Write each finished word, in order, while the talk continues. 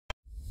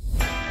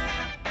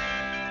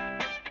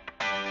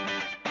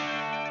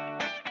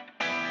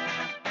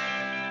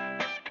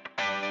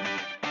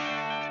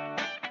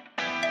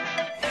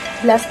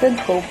Blasted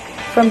Hope.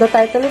 From the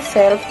title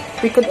itself,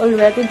 we could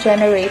already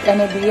generate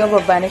an idea of a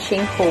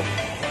vanishing hope.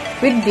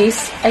 With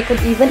this, I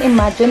could even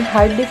imagine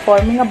hardly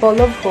forming a ball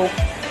of hope,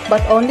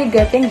 but only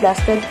getting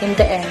blasted in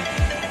the end.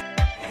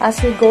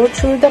 As we go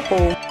through the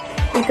poem,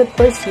 we could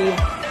perceive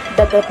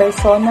that the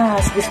persona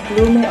has this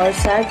gloomy or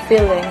sad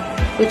feeling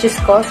which is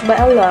caused by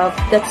a love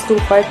that's too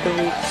far to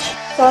reach.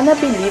 Persona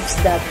believes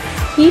that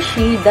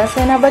she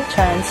doesn't have a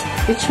chance,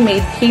 which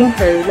made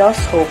him/her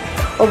lost hope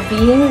of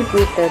being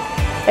requited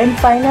and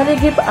finally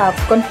give up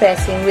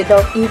confessing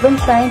without even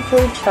trying to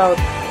reach out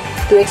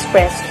to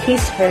express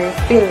his/her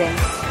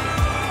feelings.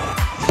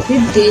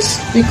 With this,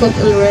 we could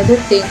already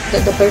think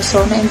that the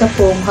persona in the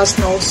poem has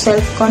no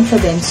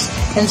self-confidence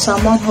and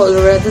someone who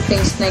already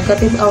thinks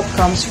negative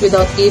outcomes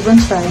without even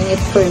trying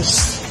it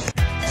first.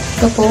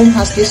 The poem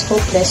has this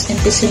hopeless and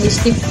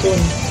pessimistic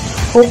tone.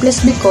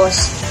 Hopeless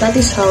because that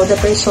is how the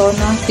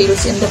persona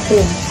feels in the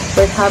poem,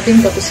 where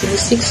having the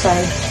pessimistic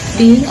side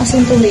being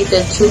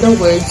accentuated through the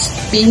words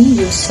being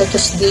used such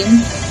as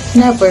dim,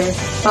 never,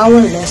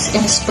 powerless,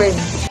 and spring.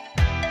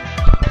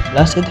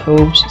 Blasted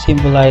hopes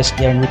symbolize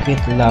the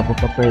unrequited love of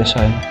a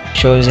person,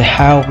 shows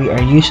how we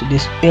are used to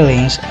these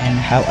feelings and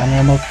how a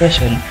normal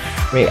person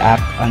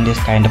react on this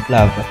kind of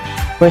love.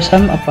 For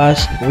some of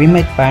us, we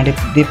might find it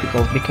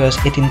difficult because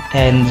it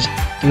intends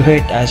to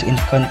hurt us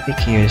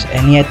inconspicuous,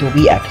 and yet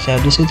we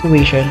accept the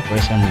situation for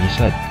some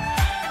reason.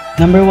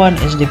 Number one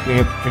is the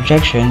fear of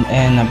rejection,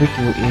 and number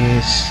two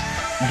is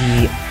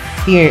the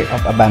fear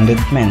of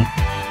abandonment.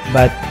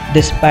 But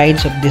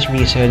despite of these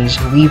reasons,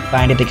 we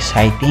find it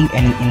exciting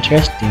and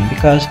interesting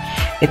because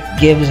it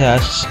gives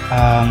us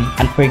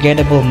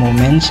unforgettable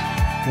moments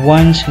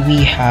once we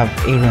have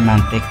a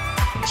romantic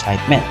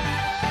excitement.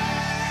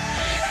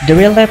 The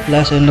real-life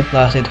lesson of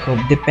Blasted Hope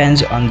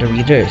depends on the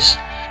readers.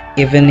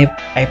 Even if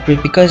I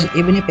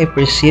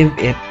perceive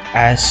it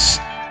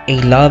as a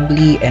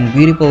lovely and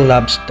beautiful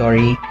love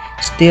story,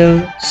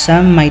 still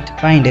some might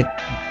find it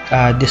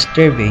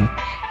disturbing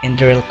in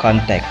the real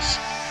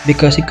context,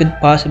 because it could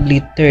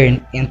possibly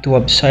turn into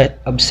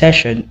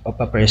obsession of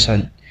a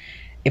person.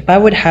 If I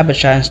would have a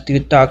chance to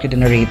talk to the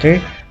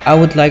narrator, I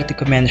would like to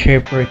commend her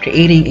for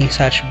creating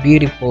such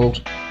beautiful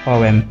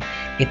poem.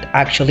 It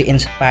actually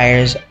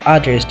inspires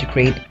others to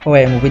create a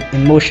poem with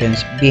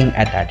emotions being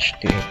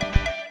attached to it.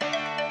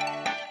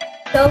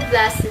 So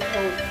Blasted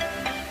Hope.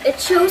 It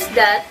shows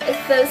that it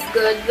feels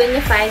good when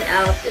you find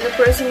out that the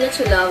person that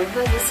you love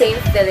has the same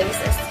feelings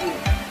as you.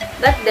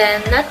 But then,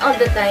 not all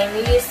the time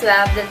you used to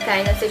have that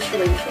kind of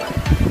situation.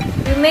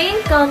 We may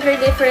encounter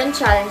different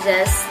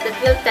challenges that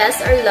will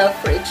test our love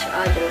for each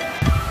other.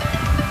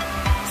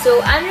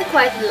 So,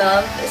 unrequited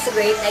love is a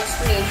great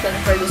explanation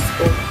for this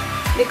poem,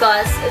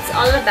 because it's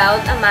all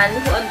about a man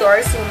who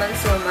adores woman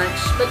so much,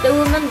 but the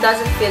woman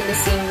doesn't feel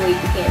the same way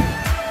to him.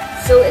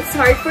 So, it's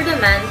hard for the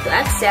man to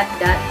accept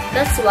that.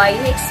 That's why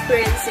he's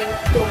experiencing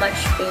too much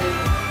pain.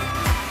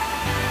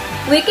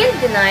 We can't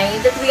deny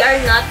that we are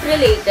not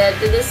related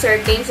to this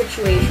certain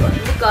situation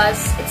because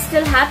it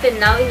still happened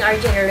now in our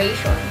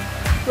generation.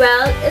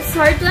 Well, it's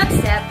hard to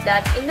accept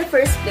that in the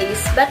first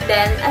place, but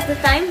then as the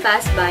time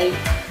passed by,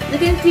 we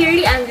can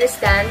clearly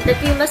understand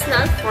that we must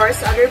not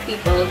force other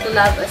people to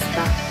love us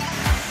back.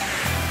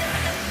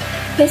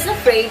 He's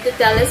afraid to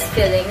tell his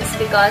feelings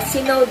because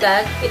he knows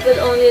that it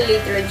will only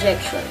lead to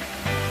rejection.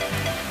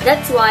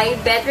 That's why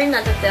better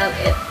not to tell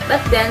it,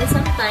 but then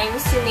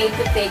sometimes you need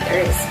to take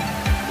a risk.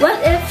 What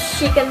if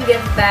she can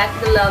give back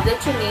the love that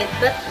you need,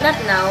 but not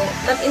now,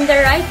 but in the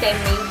right time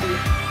maybe?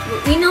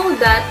 We know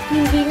that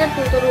hindi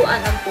natuturuan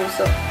ang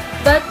puso,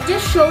 but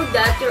just show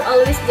that you're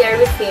always there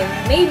with him.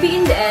 Maybe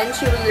in the end,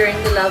 she will learn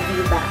to love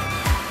you back.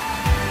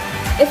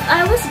 If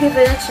I was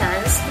given a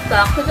chance to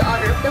talk to the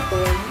author of the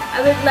poem,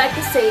 I would like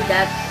to say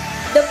that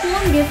the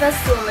poem gives us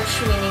so much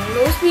meaning,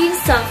 mostly in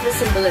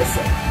selfless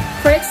symbolism.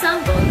 For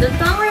example, the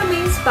tongue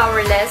remains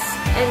powerless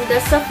and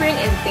the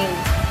suffering and pain.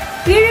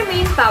 We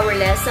remain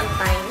powerless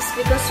sometimes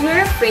because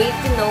we're afraid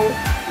to know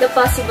the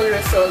possible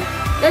result.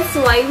 That's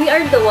why we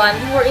are the one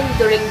who are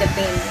enduring the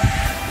pain.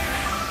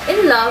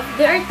 In love,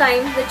 there are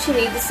times that you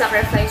need to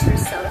sacrifice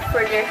yourself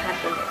for their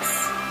happiness.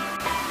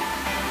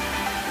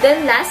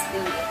 Then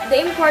lastly,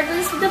 the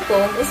importance of the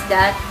poem is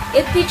that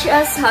it teaches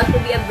us how to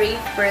be a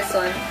brave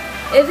person.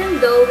 Even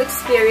though we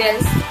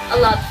experience a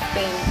lot of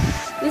pain,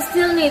 we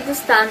still need to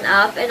stand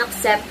up and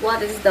accept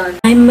what is done.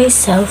 I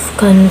myself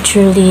can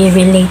truly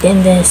relate in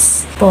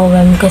this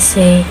poem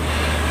kasi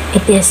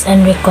it is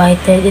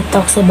unrequited. It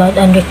talks about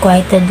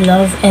unrequited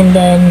love and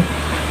then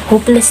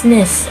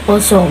hopelessness,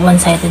 also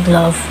one-sided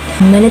love.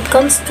 When it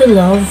comes to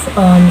love,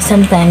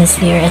 sometimes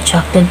we are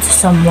attracted to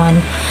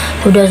someone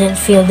who doesn't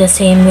feel the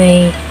same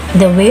way,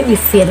 the way we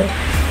feel,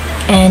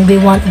 and we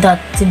want that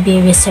to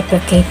be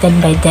reciprocated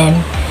by them.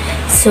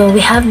 So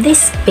we have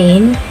this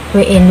pain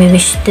wherein we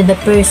wish to the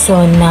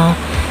person na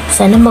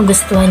sana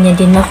magustuhan niya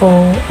din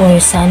ako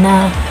or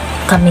sana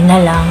kami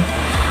na lang.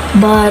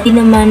 But di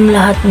naman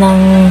lahat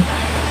ng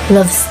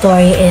love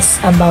story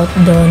is about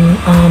dun.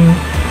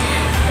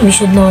 We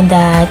should know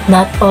that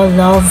not all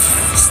love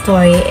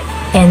story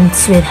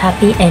ends with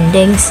happy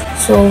endings.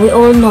 So we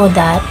all know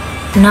that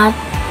not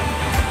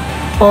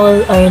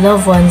all our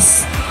loved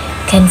ones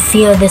can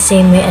feel the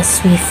same way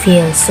as we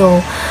feel.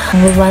 So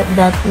we want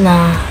that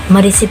na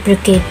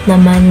ma-reciprocate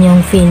naman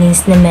yung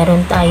feelings na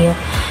meron tayo.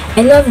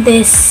 I love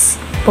this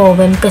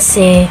poem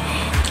kasi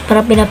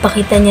parang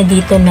pinapakita niya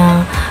dito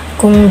na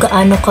kung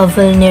gaano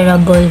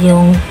ka-vulnerable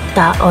yung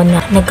tao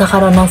na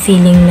nagkakaroon ng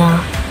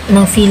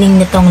feeling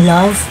nitong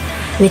love,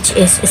 which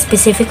is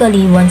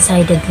specifically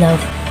one-sided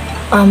love.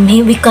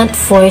 We can't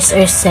force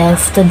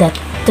ourselves to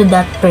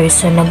that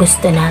person na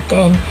gusto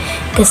natin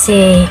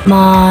kasi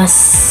mas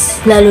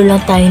lalo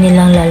lang tayo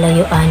nilang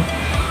lalayuan.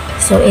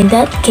 So in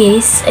that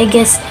case, I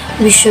guess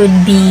we should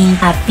be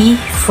happy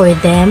for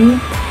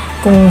them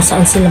kung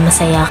saan sila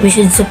masaya. We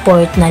should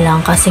support na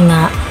lang kasi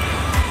nga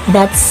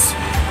that's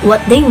what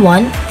they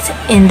want,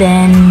 and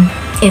then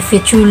if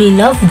we truly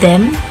love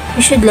them,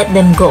 we should let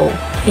them go.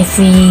 If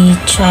we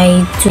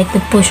try to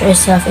push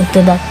ourselves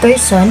into that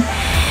person,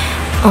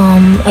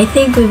 I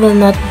think we will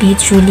not be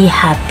truly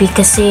happy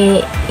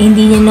kasi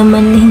hindi niya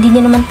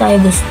naman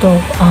tayo gusto.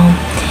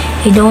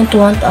 He don't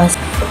want us.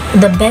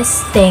 The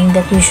best thing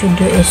that we should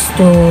do is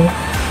to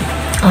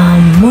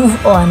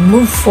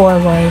move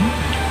forward.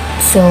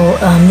 So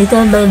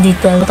little by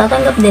little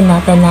tatanggap din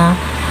natin na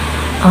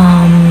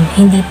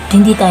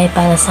hindi tayo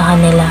para sa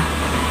kanila.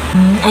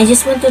 I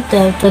just want to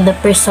tell to the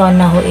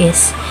persona who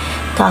is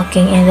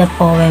talking in the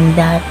poem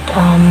that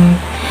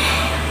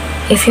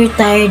if you're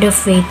tired of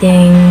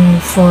waiting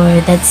for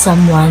that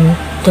someone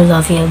to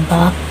love you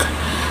back,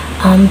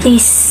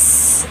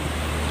 please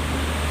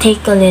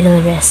take a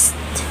little rest.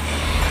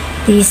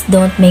 Please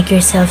don't make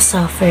yourself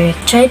suffer.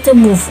 Try to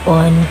move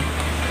on.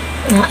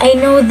 I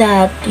know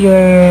that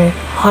your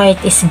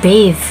heart is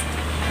brave.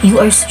 You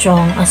are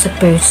strong as a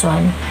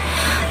person.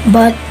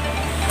 But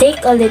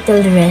take a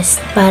little rest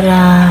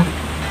para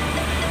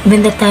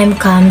when the time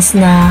comes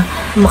na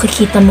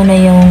makikita mo na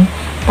yung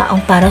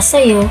taong para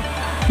sa'yo,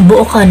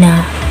 buo ka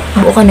na,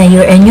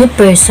 you're a new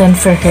person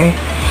for her.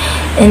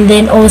 And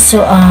then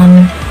also,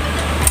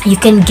 you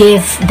can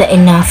give the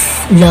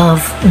enough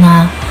love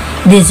na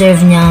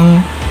deserve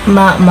niyang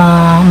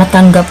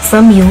matanggap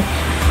from you.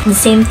 At the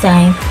same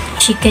time,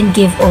 she can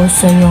give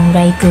also yung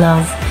right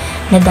love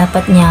na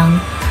dapat niyang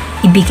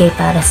ibigay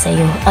para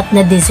sa'yo at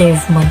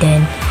na-deserve mo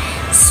din.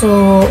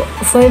 So,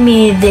 for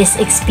me, this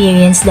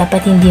experience,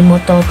 dapat hindi mo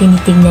to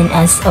tinitignan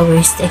as a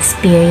worst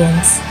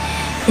experience.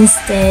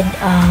 Instead,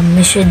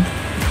 we should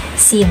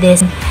see this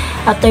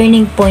a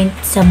turning point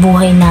sa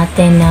buhay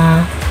natin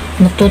na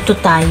natuto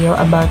tayo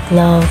about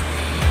love.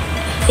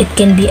 It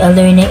can be a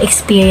learning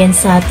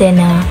experience sa atin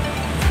na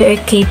we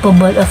are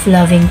capable of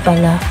loving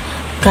pala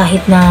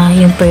kahit na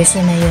yung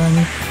person na yun,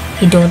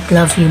 he don't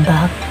love you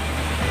back.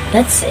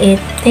 That's it.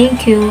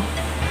 Thank you.